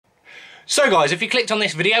So guys, if you clicked on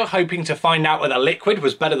this video hoping to find out whether liquid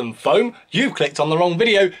was better than foam, you've clicked on the wrong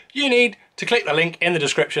video. You need to click the link in the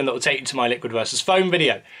description that will take you to my liquid versus foam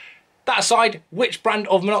video. That aside, which brand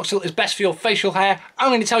of Minoxidil is best for your facial hair? I'm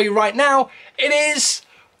going to tell you right now, it is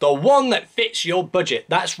the one that fits your budget.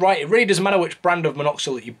 That's right, it really doesn't matter which brand of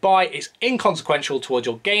Minoxidil that you buy, it's inconsequential towards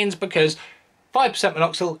your gains because 5%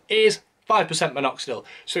 Minoxidil is 5% Minoxidil.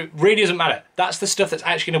 So it really doesn't matter. That's the stuff that's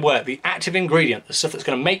actually going to work, the active ingredient, the stuff that's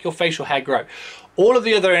going to make your facial hair grow. All of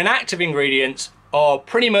the other inactive ingredients are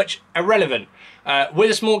pretty much irrelevant.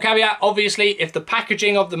 With a small caveat, obviously, if the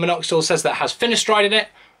packaging of the Minoxidil says that it has finasteride in it,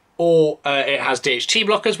 or it has DHT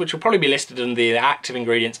blockers, which will probably be listed in the active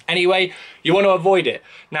ingredients anyway, you want to avoid it.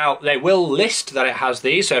 Now, they will list that it has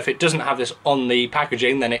these, so if it doesn't have this on the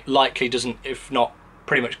packaging, then it likely doesn't, if not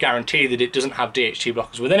pretty much guarantee that it doesn't have DHT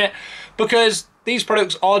blockers within it, because these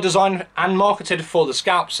products are designed and marketed for the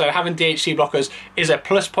scalp, so having DHT blockers is a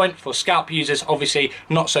plus point for scalp users. Obviously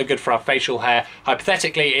not so good for our facial hair.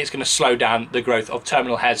 Hypothetically, it's going to slow down the growth of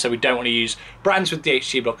terminal hairs, so we don't want to use brands with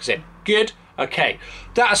DHT blockers in. Good? Okay.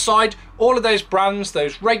 That aside, all of those brands,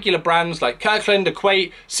 those regular brands like Kirkland,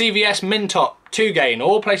 Equate, CVS, Mintop, 2Gain,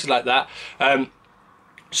 all places like that,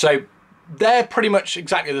 so they're pretty much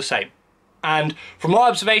exactly the same. And from my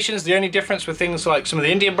observations, the only difference with things like some of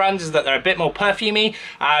the Indian brands is that they're a bit more perfumey,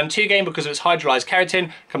 and 2Gain, because of its hydrolyzed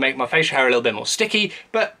keratin, can make my facial hair a little bit more sticky,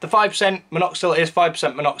 but the 5% Minoxidil is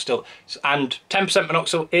 5% Minoxidil, and 10%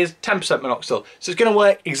 Minoxidil is 10% Minoxidil, so it's going to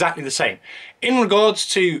work exactly the same. In regards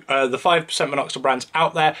to the 5% Minoxidil brands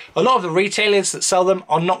out there, a lot of the retailers that sell them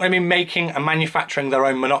are not going to be making and manufacturing their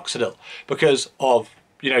own Minoxidil because of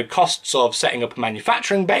costs of setting up a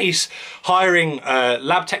manufacturing base, hiring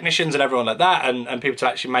lab technicians and everyone like that, and people to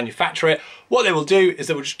actually manufacture it. What they will do is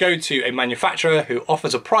they will just go to a manufacturer who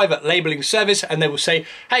offers a private labeling service, and they will say,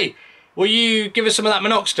 hey, will you give us some of that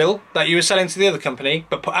Minoxidil that you were selling to the other company,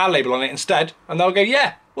 but put our label on it instead? And they'll go,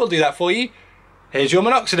 yeah, we'll do that for you. Here's your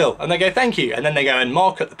Minoxidil. And they go, thank you. And then they go and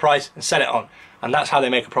mark up the price and sell it on. And that's how they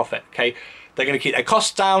make a profit, okay? They're going to keep their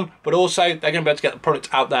costs down, but also they're going to be able to get the product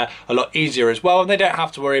out there a lot easier as well, and they don't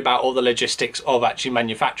have to worry about all the logistics of actually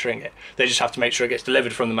manufacturing it. They just have to make sure it gets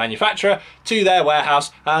delivered from the manufacturer to their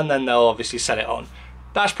warehouse, and then they'll obviously sell it on.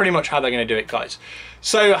 That's pretty much how they're going to do it, guys.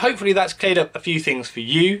 So hopefully that's cleared up a few things for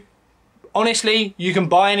you. Honestly, you can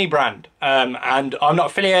buy any brand, and I'm not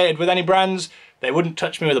affiliated with any brands. They wouldn't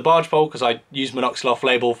touch me with a barge pole because I use Minoxidil off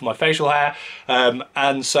label for my facial hair,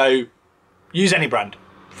 and so use any brand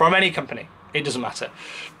from any company. It doesn't matter.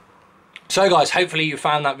 So guys, hopefully you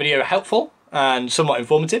found that video helpful and somewhat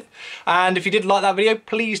informative. And if you did like that video,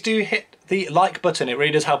 please do hit the like button. It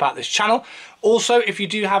really does help out this channel. Also, if you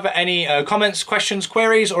do have any comments, questions,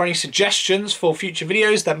 queries, or any suggestions for future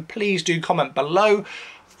videos, then please do comment below.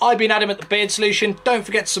 I've been Adam at The Beard Solution. Don't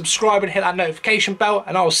forget to subscribe and hit that notification bell,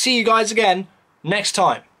 and I will see you guys again next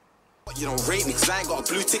time. You don't rate me 'cause I ain't got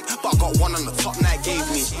a blue tick, but I got one on the top that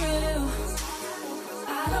gave me.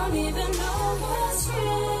 I don't even know what's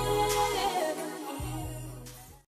real.